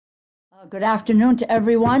Good afternoon to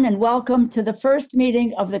everyone, and welcome to the first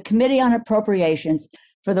meeting of the Committee on Appropriations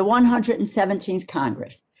for the 117th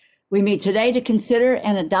Congress. We meet today to consider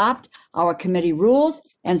and adopt our committee rules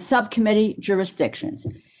and subcommittee jurisdictions.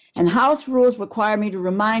 And House rules require me to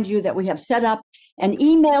remind you that we have set up an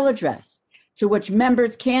email address to which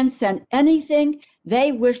members can send anything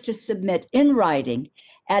they wish to submit in writing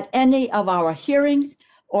at any of our hearings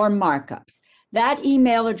or markups. That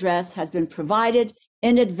email address has been provided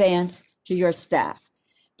in advance to your staff.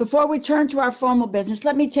 Before we turn to our formal business,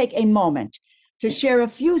 let me take a moment to share a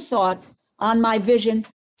few thoughts on my vision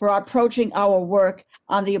for approaching our work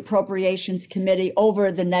on the Appropriations Committee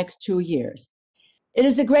over the next 2 years. It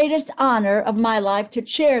is the greatest honor of my life to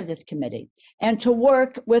chair this committee and to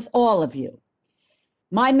work with all of you.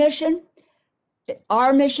 Our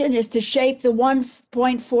mission is to shape the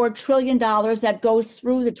 $1.4 trillion that goes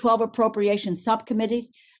through the 12 appropriation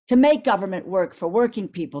subcommittees to make government work for working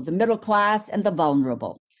people, the middle class, and the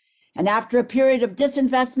vulnerable. And after a period of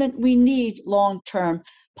disinvestment, we need long-term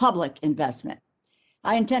public investment.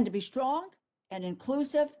 I intend to be strong and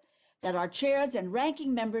inclusive, that our chairs and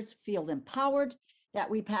ranking members feel empowered, that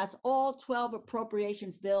we pass all 12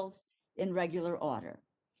 appropriations bills in regular order.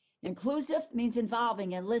 Inclusive means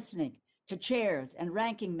involving and listening to chairs and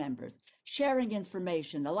ranking members, sharing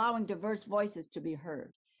information, allowing diverse voices to be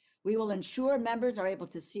heard. We will ensure members are able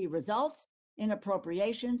to see results in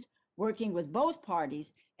appropriations, working with both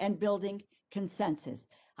parties and building consensus.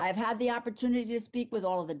 I have had the opportunity to speak with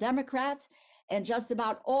all of the Democrats and just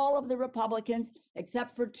about all of the Republicans,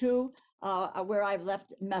 except for two where I've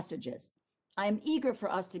left messages. I am eager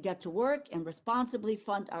for us to get to work and responsibly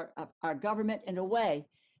fund our government in a way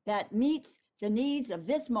that meets the needs of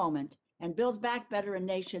this moment and builds back better a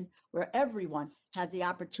nation where everyone has the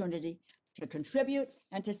opportunity to contribute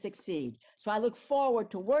and to succeed. So I look forward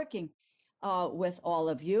to working with all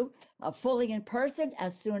of you fully in person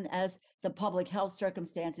as soon as the public health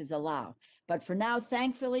circumstances allow. But for now,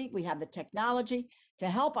 thankfully, we have the technology to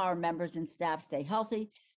help our members and staff stay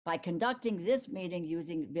healthy by conducting this meeting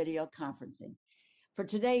using video conferencing. For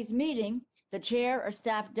today's meeting, the chair or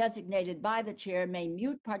staff designated by the chair may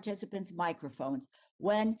mute participants' microphones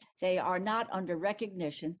when they are not under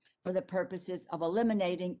recognition for the purposes of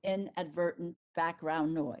eliminating inadvertent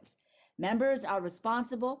background noise. Members are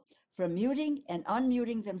responsible for muting and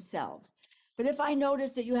unmuting themselves. But if I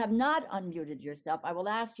notice that you have not unmuted yourself, I will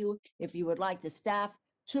ask you if you would like the staff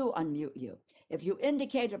to unmute you. If you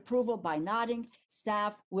indicate approval by nodding,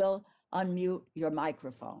 staff will unmute your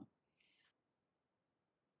microphone.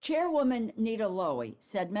 Chairwoman Nita Lowey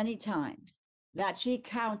said many times that she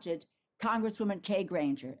counted Congresswoman Kay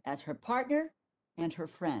Granger as her partner and her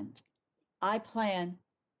friend. I plan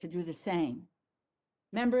to do the same.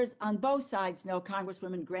 Members on both sides know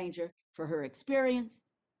Congresswoman Granger for her experience,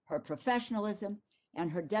 her professionalism,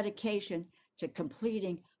 and her dedication to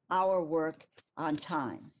completing our work on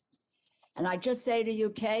time. And I just say to you,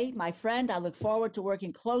 Kay, my friend, I look forward to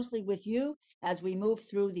working closely with you as we move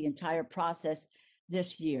through the entire process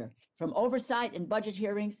this year, from oversight and budget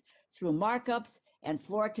hearings through markups and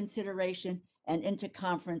floor consideration and into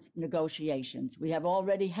conference negotiations. We have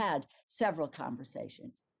already had several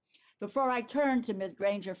conversations. Before I turn to Ms.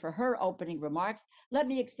 Granger for her opening remarks, let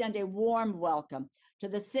me extend a warm welcome to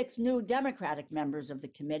the 6 new Democratic members of the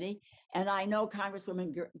committee. And I know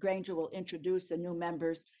Congresswoman Granger will introduce the new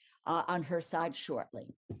members on her side shortly.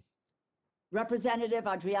 Representative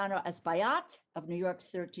Adriano Espaillat of New York's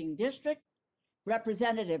 13th District,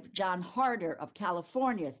 Representative John Harder of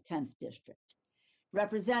California's 10th District,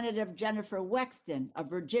 Representative Jennifer Wexton of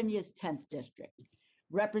Virginia's 10th District,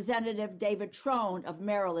 Representative David Trone of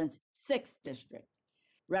Maryland's 6th District,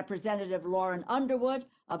 Representative Lauren Underwood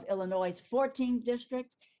of Illinois' 14th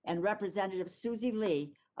District, and Representative Susie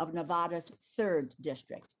Lee of Nevada's 3rd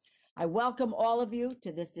District. I welcome all of you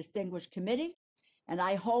to this distinguished committee, and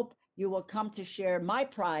I hope you will come to share my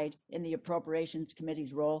pride in the Appropriations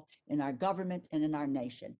Committee's role in our government and in our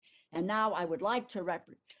nation. And now I would like to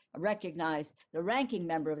recognize the ranking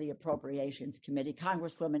member of the Appropriations Committee,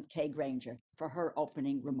 Congresswoman Kay Granger, for her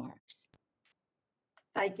opening remarks.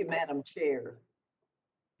 Thank you, Madam Chair.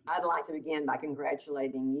 I'd like to begin by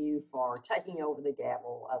congratulating you for taking over the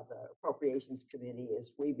gavel of the Appropriations Committee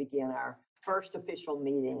as we begin our first official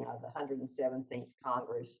meeting of the 117th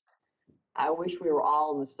Congress. I wish we were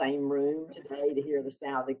all in the same room today to hear the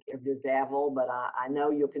sound of your gavel, but I know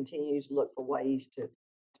you'll continue to look for ways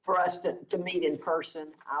for us to meet in person.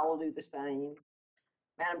 I will do the same.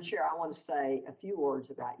 Madam Chair, I want to say a few words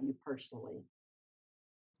about you personally.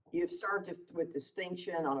 You've served with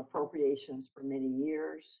distinction on appropriations for many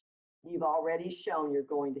years. You've already shown you're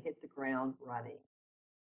going to hit the ground running.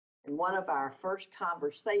 In one of our first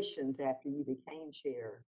conversations after you became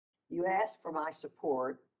chair, you asked for my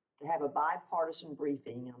support to have a bipartisan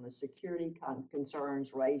briefing on the security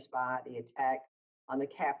concerns raised by the attack on the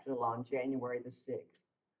Capitol on January the 6th.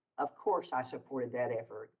 Of course, I supported that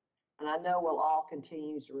effort, and I know we'll all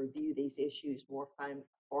continue to review these issues more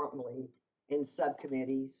formally in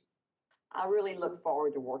subcommittees. I really look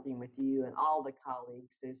forward to working with you and all the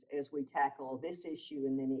colleagues as we tackle this issue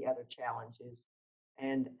and many other challenges.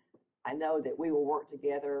 And I know that we will work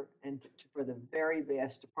together and for the very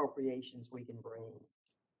best appropriations we can bring.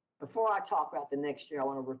 Before I talk about the next year, I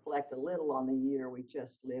want to reflect a little on the year we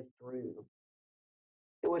just lived through.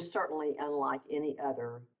 It was certainly unlike any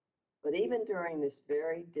other, but even during this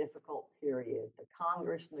very difficult period, the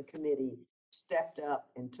Congress and the committee stepped up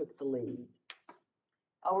and took the lead.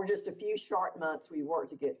 Over just a few short months, we worked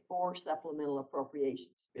to get 4 supplemental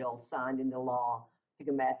appropriations bills signed into law to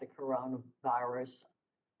combat the coronavirus.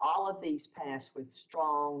 All of these passed with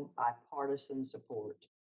strong bipartisan support.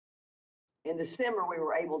 In December, we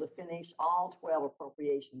were able to finish all 12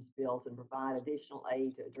 appropriations bills and provide additional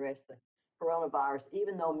aid to address the coronavirus,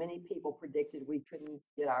 even though many people predicted we couldn't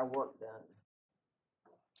get our work done.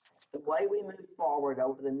 The way we move forward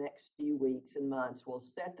over the next few weeks and months will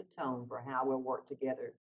set the tone for how we'll work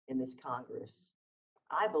together in this Congress.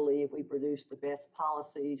 I believe we produce the best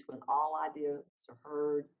policies when all ideas are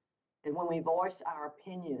heard and when we voice our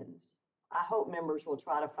opinions. I hope members will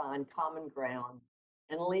try to find common ground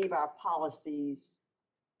and leave out our policies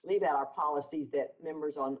that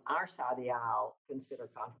members on our side of the aisle consider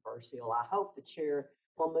controversial. I hope the chair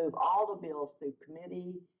will move all the bills through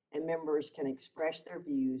committee and members can express their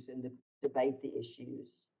views and debate the issues.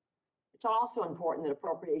 It's also important that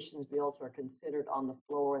appropriations bills are considered on the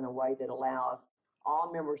floor in a way that allows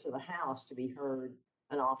all members of the House to be heard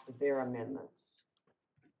and offer their amendments.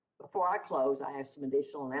 Before I close, I have some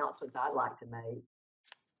additional announcements I'd like to make.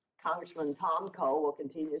 Congressman Tom Cole will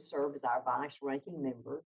continue to serve as our vice ranking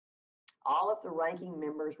member. All of the ranking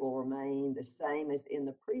members will remain the same as in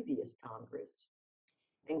the previous Congress.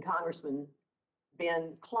 And Congressman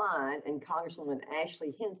Ben Klein and Congresswoman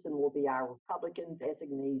Ashley Hinson will be our Republican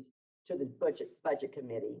designees to the Budget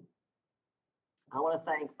Committee. I want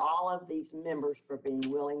to thank all of these members for being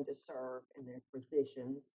willing to serve in their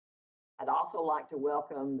positions. I'd also like to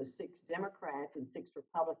welcome the 6 Democrats and 6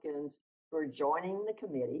 Republicans who are joining the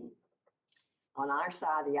committee. On our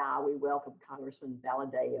side of the aisle, we welcome Congressman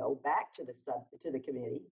Valadao back to the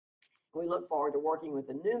committee. We look forward to working with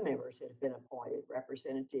the new members that have been appointed,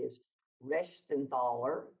 Representatives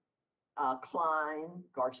Rechtenthaler, Klein,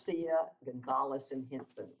 Garcia, Gonzalez, and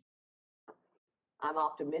Hinson. I'm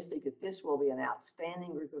optimistic that this will be an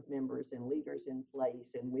outstanding group of members and leaders in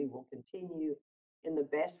place, and we will continue in the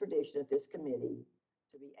best tradition of this committee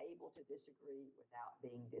to be able to disagree without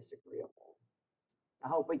being disagreeable. I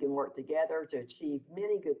hope we can work together to achieve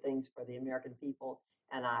many good things for the American people,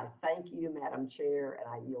 and I thank you, Madam Chair, and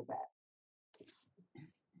I yield back.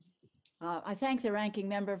 I thank the ranking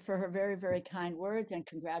member for her very, very kind words and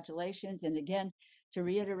congratulations. And again, to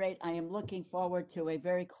reiterate, I am looking forward to a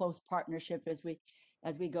very close partnership as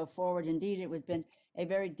we go forward. Indeed, it has been a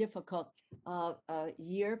very difficult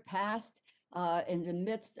year past in the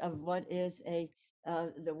midst of what is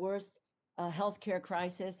the worst healthcare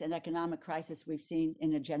crisis and economic crisis we've seen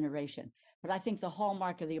in a generation. But I think the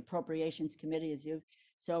hallmark of the Appropriations Committee, as you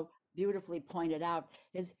so beautifully pointed out,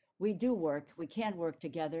 is we do work, we can work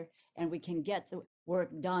together, and we can get the work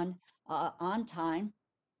done on time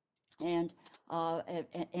and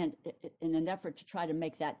in an effort to try to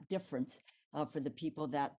make that difference for the people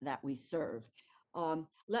that we serve.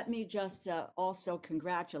 Let me just also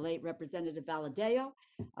congratulate Representative Valadao,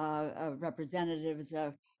 Representatives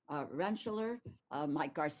Rentschler,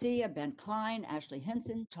 Mike Garcia, Ben Klein, Ashley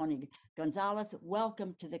Hinson, Tony Gonzalez.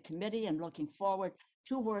 Welcome to the committee and looking forward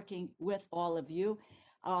to working with all of you.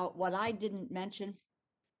 What I didn't mention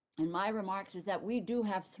in my remarks is that we do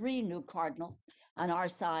have 3 new cardinals on our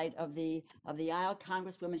side of the aisle.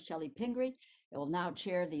 Congresswoman Shelley Pingree will now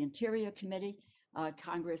chair the Interior Committee.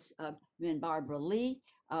 Congressman Barbara Lee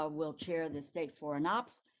will chair the State Foreign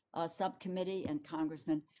Ops Subcommittee, and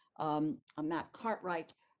Congressman Matt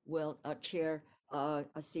Cartwright will chair a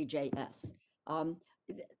CJS.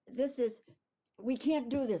 We can't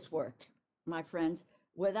do this work, my friends,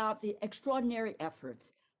 without the extraordinary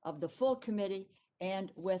efforts of the full committee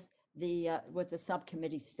and with the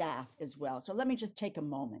subcommittee staff as well. So let me just take a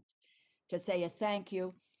moment to say a thank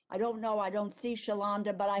you. I don't see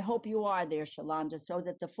Shalonda, but I hope you are there, Shalonda, so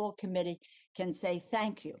that the full committee can say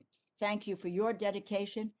thank you. Thank you for your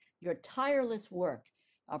dedication, your tireless work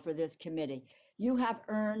for this committee. You have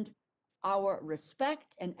earned our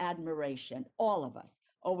respect and admiration, all of us,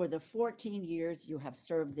 over the 14 years you have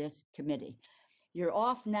served this committee. You're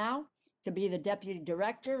off now to be the Deputy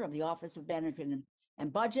Director of the Office of Management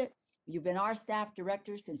and Budget. You've been our staff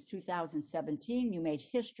director since 2017. You made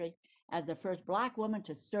history as the first Black woman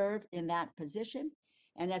to serve in that position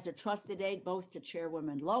and as a trusted aide both to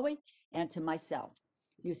Chairwoman Lowy and to myself.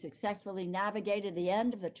 You successfully navigated the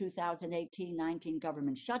end of the 2018-19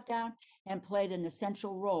 government shutdown and played an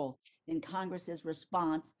essential role in Congress's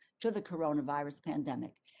response to the coronavirus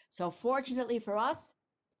pandemic. So fortunately for us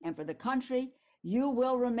and for the country, you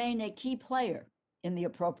will remain a key player in the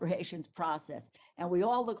appropriations process. And we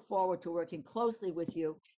all look forward to working closely with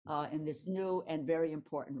you in this new and very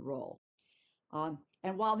important role.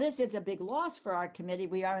 And while this is a big loss for our committee,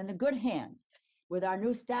 we are in the good hands with our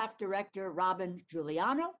new staff director, Robin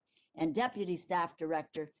Giuliano, and deputy staff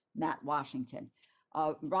director, Matt Washington.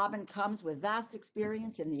 Robin comes with vast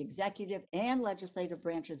experience in the executive and legislative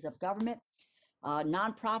branches of government,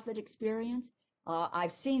 nonprofit experience.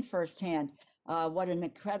 I've seen firsthand what an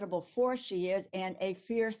incredible force she is and a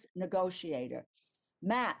fierce negotiator.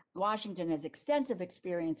 Matt Washington has extensive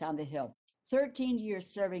experience on the Hill, 13 years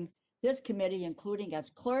serving this committee, including as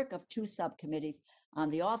clerk of 2 subcommittees on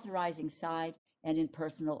the authorizing side and in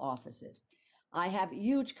personal offices. I have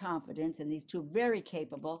huge confidence in these 2 very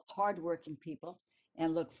capable, hardworking people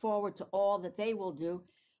and look forward to all that they will do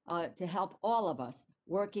to help all of us,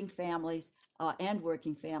 working families and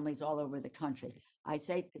working families all over the country. I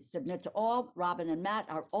say submit to all. Robin and Matt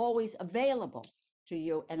are always available to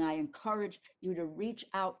you, and I encourage you to reach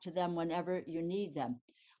out to them whenever you need them.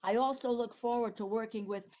 I also look forward to working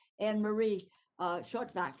with Anne Marie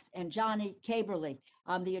Shortvax and Johnny Caberly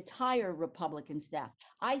on the entire Republican staff.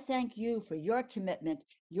 I thank you for your commitment,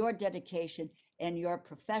 your dedication, and your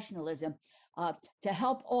professionalism to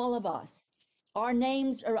help all of us. Our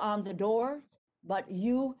names are on the doors, but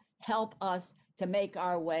you help us to make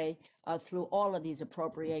our way through all of these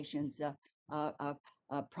appropriations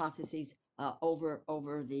processes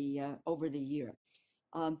over the year.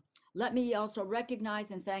 Let me also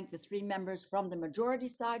recognize and thank the 3 members from the majority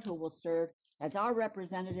side who will serve as our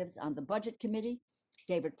representatives on the Budget Committee,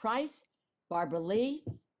 David Price, Barbara Lee,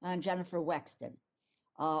 and Jennifer Wexton.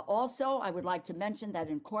 Also, I would like to mention that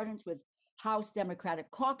in accordance with House Democratic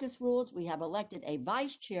Caucus rules, we have elected a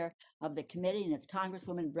vice chair of the committee, and it's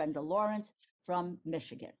Congresswoman Brenda Lawrence from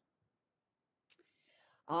Michigan.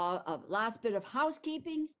 Last bit of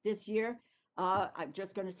housekeeping this year. I'm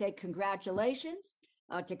just going to say congratulations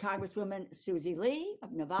to Congresswoman Susie Lee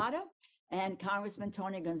of Nevada and Congressman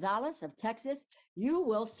Tony Gonzalez of Texas. You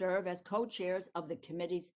will serve as co-chairs of the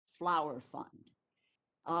committee's Flower Fund.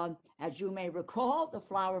 As you may recall, the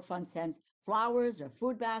Flower Fund sends flowers or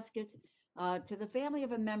food baskets to the family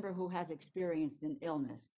of a member who has experienced an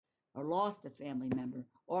illness or lost a family member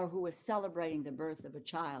or who is celebrating the birth of a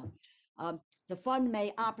child. The fund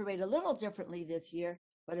may operate a little differently this year,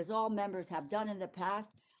 but as all members have done in the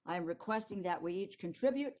past, I am requesting that we each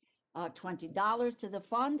contribute $20 to the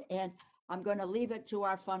fund, and I'm going to leave it to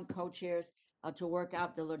our fund co-chairs to work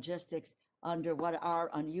out the logistics under what are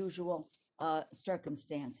unusual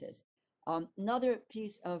circumstances. Another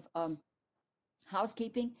piece of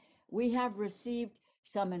housekeeping, we have received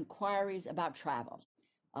some inquiries about travel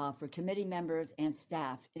for committee members and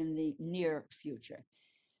staff in the near future.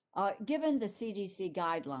 Given the CDC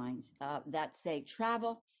guidelines that say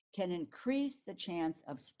travel can increase the chance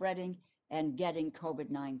of spreading and getting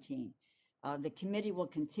COVID-19, the committee will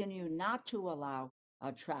continue not to allow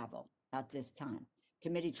travel at this time.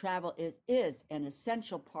 Committee travel is an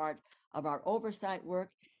essential part of our oversight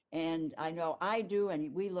work, and I know I do,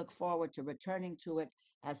 and we look forward to returning to it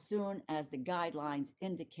as soon as the guidelines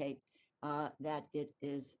indicate that it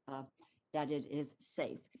is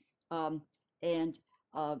safe. I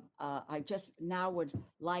just now would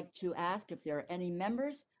like to ask if there are any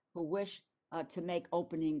members who wish to make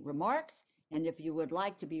opening remarks. And if you would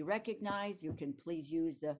like to be recognized, you can please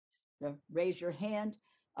use the raise your hand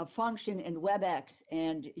function in WebEx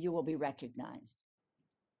and you will be recognized.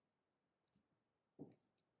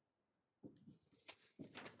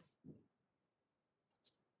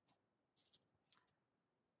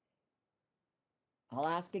 I'll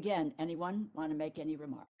ask again, anyone want to make any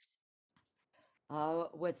remarks?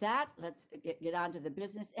 With that, let's get on to the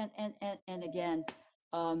business. And again,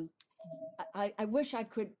 I wish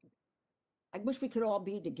we could all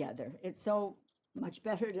be together. It's so much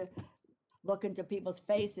better to look into people's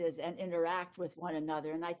faces and interact with one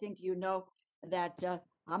another. And I think you know that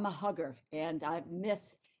I'm a hugger, and I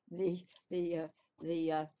miss the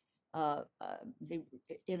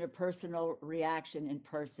interpersonal reaction in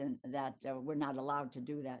person that we're not allowed to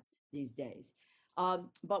do that these days.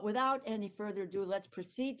 But without any further ado, let's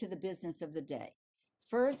proceed to the business of the day.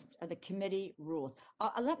 First are the committee rules.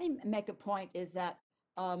 Let me make a point is that,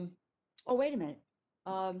 oh, wait a minute.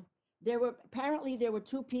 There were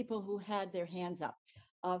two people who had their hands up.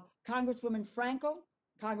 Congresswoman Frankel,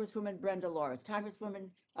 Congresswoman Brenda Lawrence. Congresswoman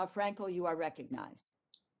Frankel, you are recognized.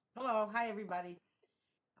 Hello, hi, everybody.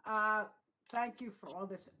 Thank you for all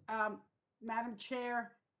this. Madam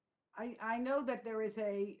Chair, I know that there is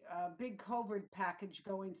a big COVID package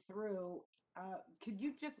going through. Can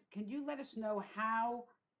you let us know how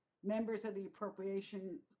members of the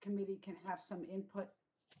Appropriations Committee can have some input?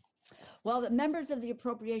 Well, the members of the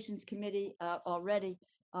Appropriations Committee already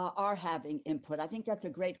are having input. I think that's a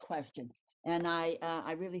great question, and I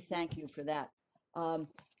really thank you for that.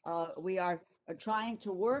 We are trying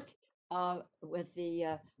to work with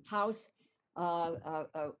the House,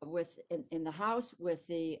 in the House with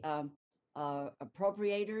the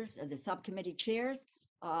appropriators, the subcommittee chairs.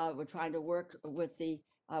 We're trying to work with the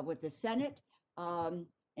Senate,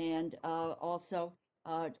 and also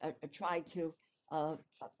try to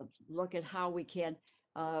look at how we can,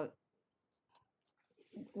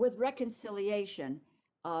 with reconciliation,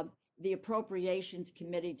 the Appropriations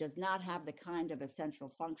Committee does not have the kind of essential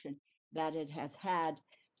function that it has had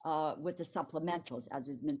with the supplementals, as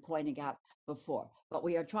has been pointing out before. But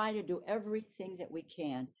we are trying to do everything that we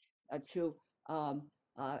can to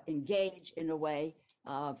engage in a way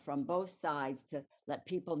from both sides to let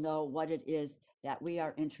people know what it is that we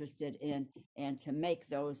are interested in and to make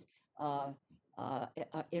those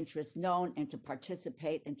interests known and to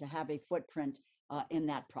participate and to have a footprint in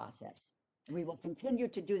that process. We will continue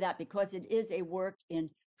to do that because it is a work in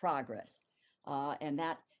progress, and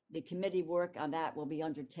that the committee work on that will be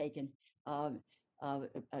undertaken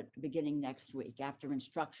beginning next week after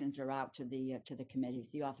instructions are out to the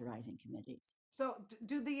committees, the authorizing committees. So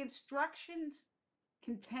do the instructions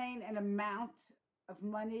contain an amount of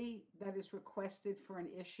money that is requested for an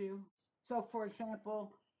issue? So for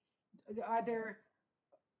example, are there,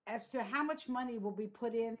 as to how much money will be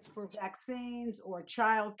put in for vaccines or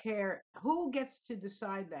childcare, who gets to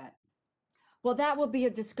decide that? Well, that will be a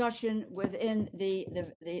discussion within the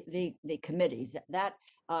committees. That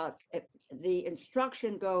the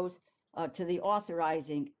instruction goes to the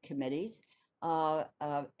authorizing committees,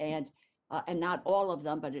 and not all of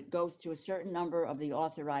them, but it goes to a certain number of the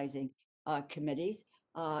authorizing committees,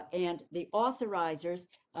 and the authorizers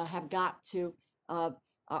have got to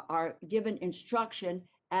are given instruction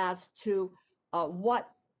as to what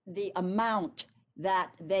the amount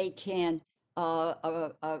that they can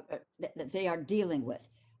that they are dealing with.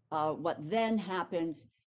 What then happens?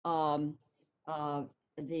 What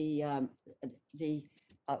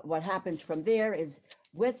happens from there is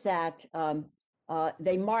with that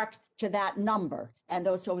they mark to that number, and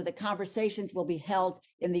so the conversations will be held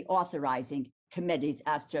in the authorizing committees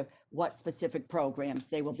as to what specific programs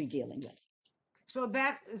they will be dealing with. So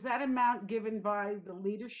that is that amount given by the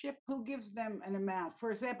leadership? Who gives them an amount?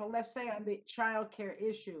 For example, let's say on the childcare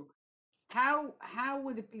issue, how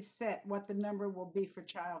would it be set what the number will be for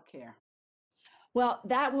childcare? Well,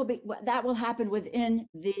 that will happen within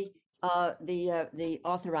the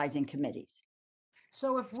authorizing committees.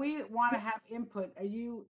 So if we want to have input,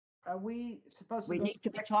 are we supposed to? We need to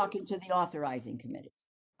be talking to the authorizing committees.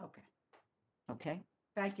 Okay. Okay.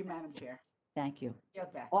 Thank you, Madam Chair. Thank you.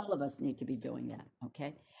 Okay. All of us need to be doing that.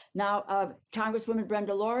 Okay. Now, Congresswoman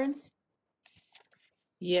Brenda Lawrence.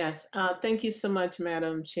 Yes, thank you so much,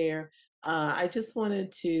 Madam Chair. I just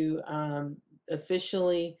wanted to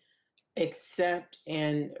officially accept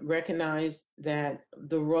and recognize that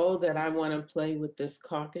the role that I want to play with this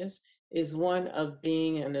caucus is one of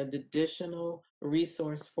being an additional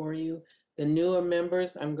resource for you. The newer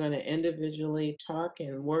members, I'm going to individually talk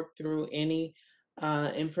and work through any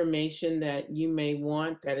information that you may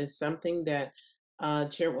want. That is something that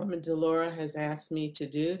Chairwoman Delora has asked me to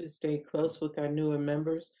do, to stay close with our newer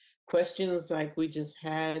members. Questions like we just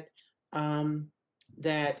had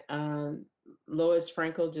that Lois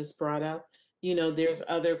Frankel just brought up. You know, there's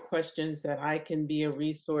other questions that I can be a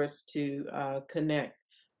resource to connect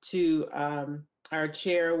to our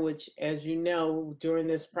chair, which, as you know, during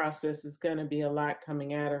this process is going to be a lot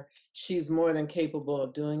coming at her. She's more than capable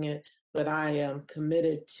of doing it, but I am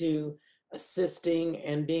committed to assisting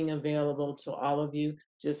and being available to all of you.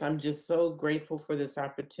 I'm just so grateful for this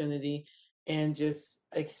opportunity and just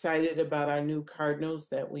excited about our new Cardinals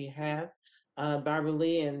that we have, Barbara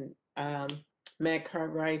Lee and Matt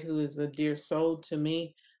Cartwright, who is a dear soul to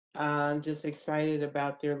me. I'm just excited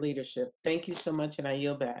about their leadership. Thank you so much, and I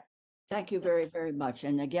yield back. Thank you very, very much.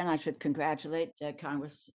 And again, I should congratulate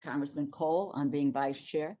Congressman Cole on being vice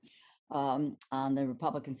chair on the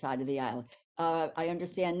Republican side of the aisle. I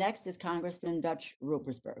understand next is Congressman Dutch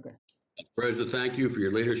Rupersberger. President, thank you for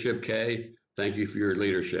your leadership. Kay, thank you for your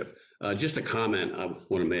leadership. Just a comment I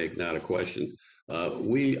want to make, not a question.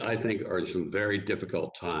 I think, are in some very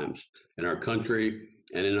difficult times in our country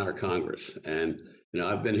and in our Congress. And,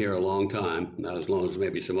 I've been here a long time, not as long as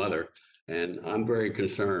maybe some other, and I'm very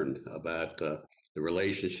concerned about the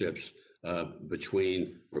relationships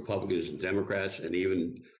between Republicans and Democrats, and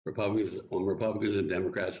even Republicans and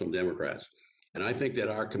Democrats on Democrats. And I think that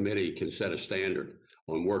our committee can set a standard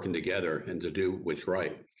on working together and to do what's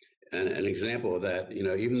right. And an example of that,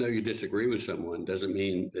 even though you disagree with someone doesn't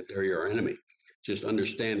mean that they're your enemy. Just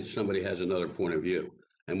understand that somebody has another point of view.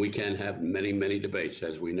 And we can have many, many debates,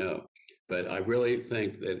 as we know. But I really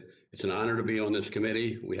think that it's an honor to be on this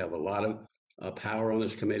committee. We have a lot of power on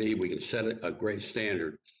this committee. We can set a great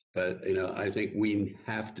standard. But, I think we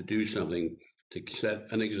have to do something to set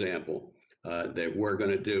an example that we're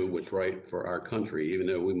going to do what's right for our country, even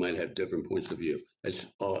though we might have different points of view. That's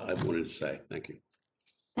all I wanted to say. Thank you.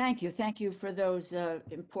 Thank you. Thank you for those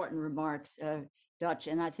important remarks, Dutch.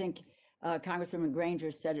 And I think Congresswoman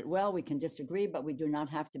Granger said it well. We can disagree, but we do not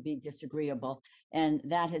have to be disagreeable. And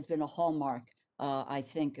that has been a hallmark, I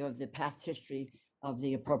think, of the past history of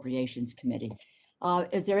the Appropriations Committee.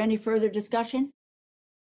 Is there any further discussion?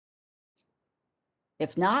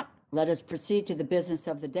 If not, let us proceed to the business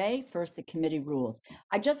of the day. First, the committee rules.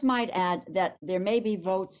 I just might add that there may be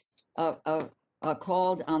votes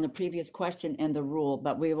called on the previous question and the rule,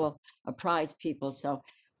 but we will apprise people. So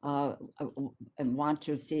and want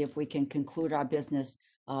to see if we can conclude our business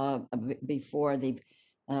before the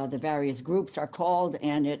various groups are called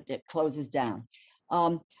and it closes down.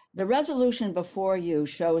 The resolution before you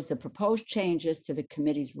shows the proposed changes to the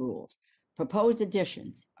committee's rules. Proposed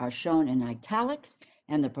additions are shown in italics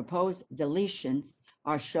and the proposed deletions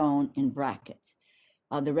are shown in brackets.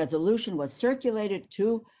 The resolution was circulated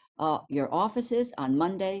to your offices on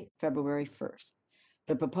Monday, February 1st.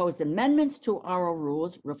 The proposed amendments to our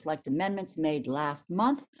rules reflect amendments made last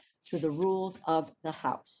month to the rules of the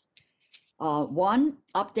House. One,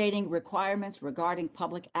 updating requirements regarding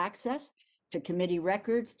public access to committee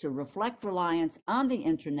records to reflect reliance on the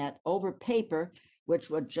internet over paper, which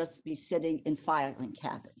would just be sitting in filing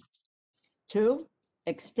cabinets. Two,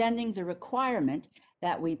 extending the requirement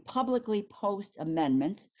that we publicly post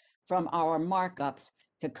amendments from our markups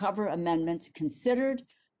to cover amendments considered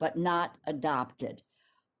but not adopted.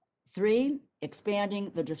 Three,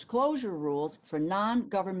 expanding the disclosure rules for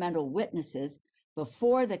non-governmental witnesses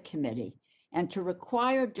before the committee and to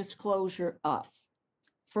require disclosure of,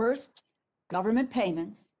 first, government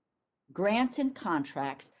payments, grants and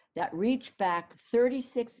contracts that reach back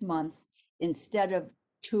 36 months instead of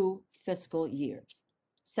 2 fiscal years.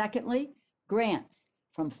 Secondly, grants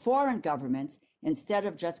from foreign governments instead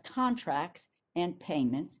of just contracts and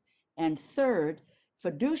payments. And third,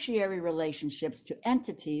 fiduciary relationships to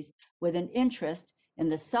entities with an interest in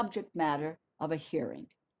the subject matter of a hearing.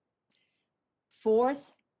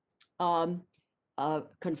 Fourth,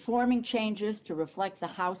 conforming changes to reflect the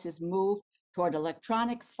House's move toward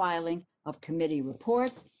electronic filing of committee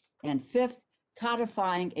reports. And fifth,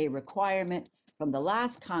 codifying a requirement from the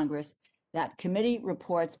last Congress that committee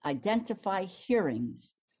reports identify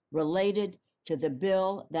hearings related to the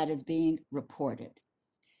bill that is being reported.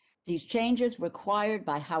 These changes required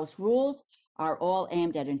by House rules are all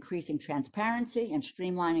aimed at increasing transparency and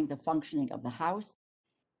streamlining the functioning of the House.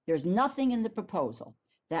 There's nothing in the proposal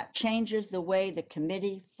that changes the way the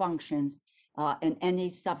committee functions in any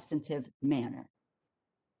substantive manner.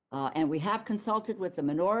 And we have consulted with the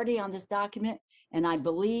minority on this document, and I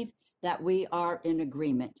believe that we are in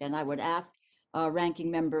agreement. And I would ask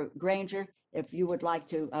Ranking Member Granger if you would like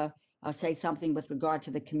to say something with regard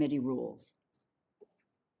to the committee rules.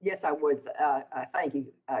 Yes, I would. Thank you,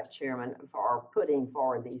 Chairman, for putting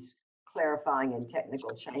forward these clarifying and technical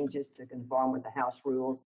changes to conform with the House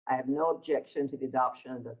rules. I have no objection to the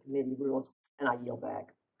adoption of the committee rules, and I yield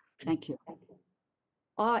back. Thank you.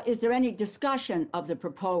 Is there any discussion of the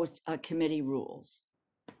proposed committee rules?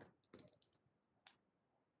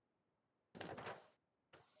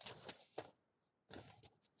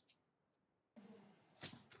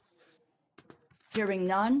 Hearing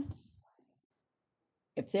none.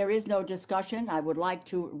 If there is no discussion, I would like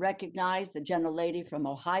to recognize the gentlelady from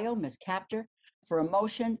Ohio, Ms. Capter, for a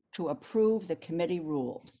motion to approve the committee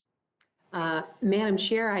rules. Madam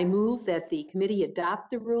Chair, I move that the committee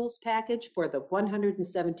adopt the rules package for the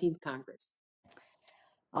 117th Congress.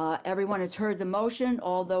 Everyone has heard the motion.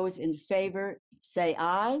 All those in favor say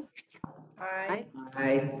aye.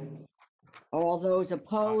 Aye. All those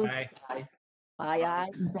opposed? Aye, aye.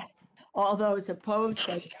 All those opposed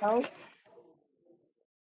say no.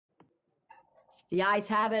 The ayes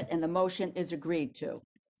have it, and the motion is agreed to.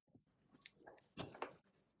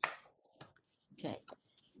 Okay.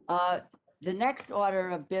 The next order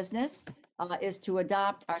of business is to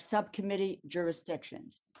adopt our subcommittee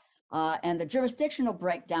jurisdictions. And the jurisdictional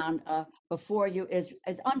breakdown before you is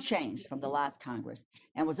unchanged from the last Congress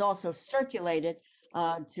and was also circulated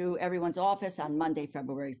to everyone's office on Monday,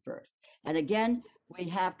 February 1st. And again, we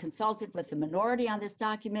have consulted with the minority on this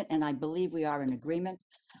document, and I believe we are in agreement.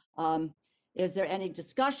 Is there any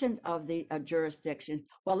discussion of the jurisdictions?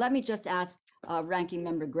 Well, let me just ask Ranking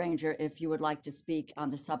Member Granger if you would like to speak on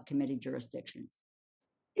the subcommittee jurisdictions.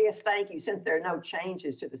 Yes, thank you. Since there are no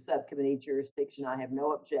changes to the subcommittee jurisdiction, I have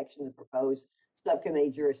no objection to propose subcommittee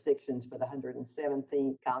jurisdictions for the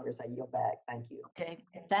 117th Congress. I yield back. Thank you. Okay,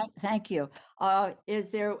 thank you.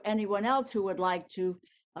 Is there anyone else who would like to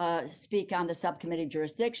speak on the subcommittee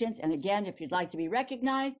jurisdictions? And again, if you'd like to be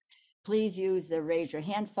recognized, please use the raise your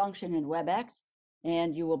hand function in WebEx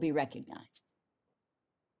and you will be recognized.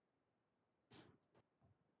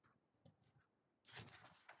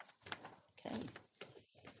 Okay.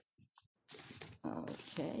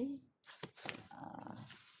 Okay.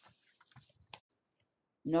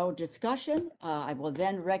 No discussion. I will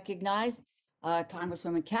then recognize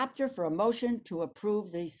Congresswoman Capter for a motion to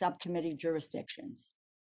approve the subcommittee jurisdictions.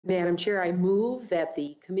 Madam Chair, I move that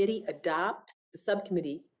the committee adopt the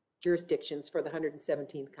subcommittee jurisdictions for the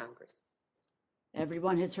 117th Congress.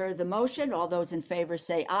 Everyone has heard the motion. All those in favor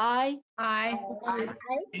say aye. Aye.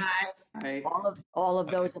 All of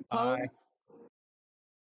those opposed?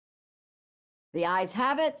 The ayes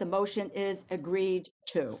have it. The motion is agreed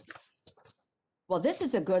to. Well, this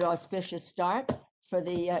is a good auspicious start for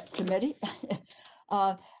the committee.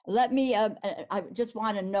 I just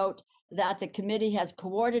want to note that the committee has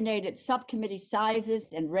coordinated subcommittee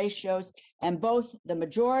sizes and ratios, and both the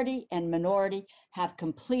majority and minority have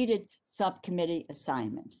completed subcommittee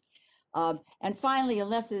assignments. And finally,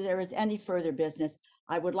 unless there is any further business,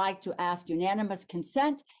 I would like to ask unanimous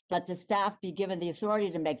consent that the staff be given the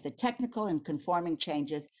authority to make the technical and conforming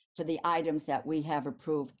changes to the items that we have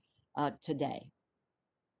approved today.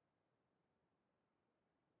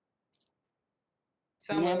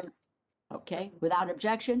 Unanimous? Okay, without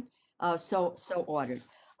objection, so ordered.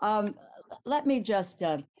 Let me just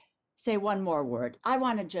say one more word. I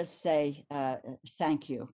want to just say thank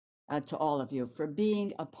you to all of you for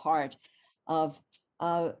being a part of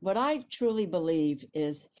what I truly believe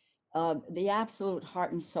is the absolute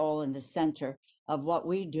heart and soul and the center of what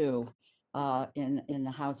we do in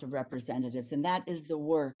the House of Representatives, and that is the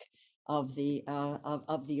work of the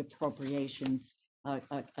Appropriations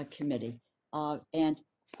Committee. And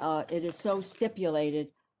it is so stipulated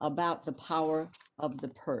about the power of the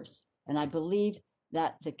purse. And I believe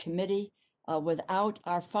that the committee, without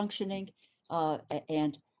our functioning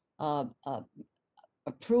and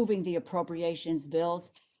approving the appropriations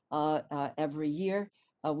bills every year,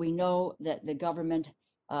 we know that the government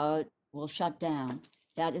will shut down.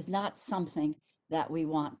 That is not something that we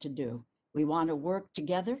want to do. We want to work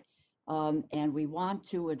together, and we want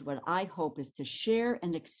to, what I hope is to share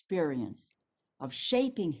an experience of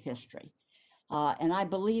shaping history. And I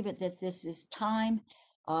believe that this is time,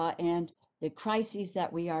 and the crises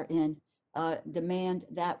that we are in demand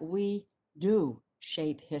that we do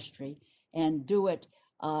shape history and do it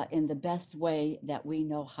in the best way that we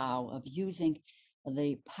know how, of using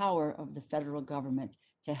the power of the federal government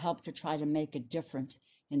to help to try to make a difference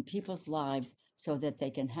in people's lives so that they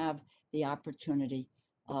can have the opportunity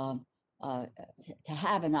to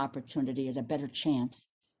have an opportunity and a better chance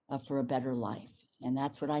for a better life. And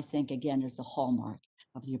that's what I think, again, is the hallmark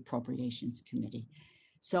of the Appropriations Committee.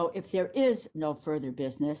 So if there is no further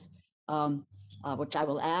business, which I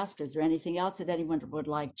will ask, is there anything else that anyone would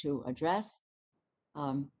like to address?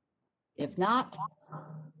 If not,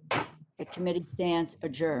 the committee stands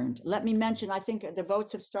adjourned. Let me mention, I think the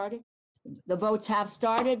votes have started. The votes have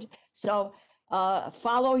started. So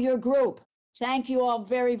follow your group. Thank you all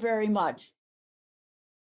very, very much.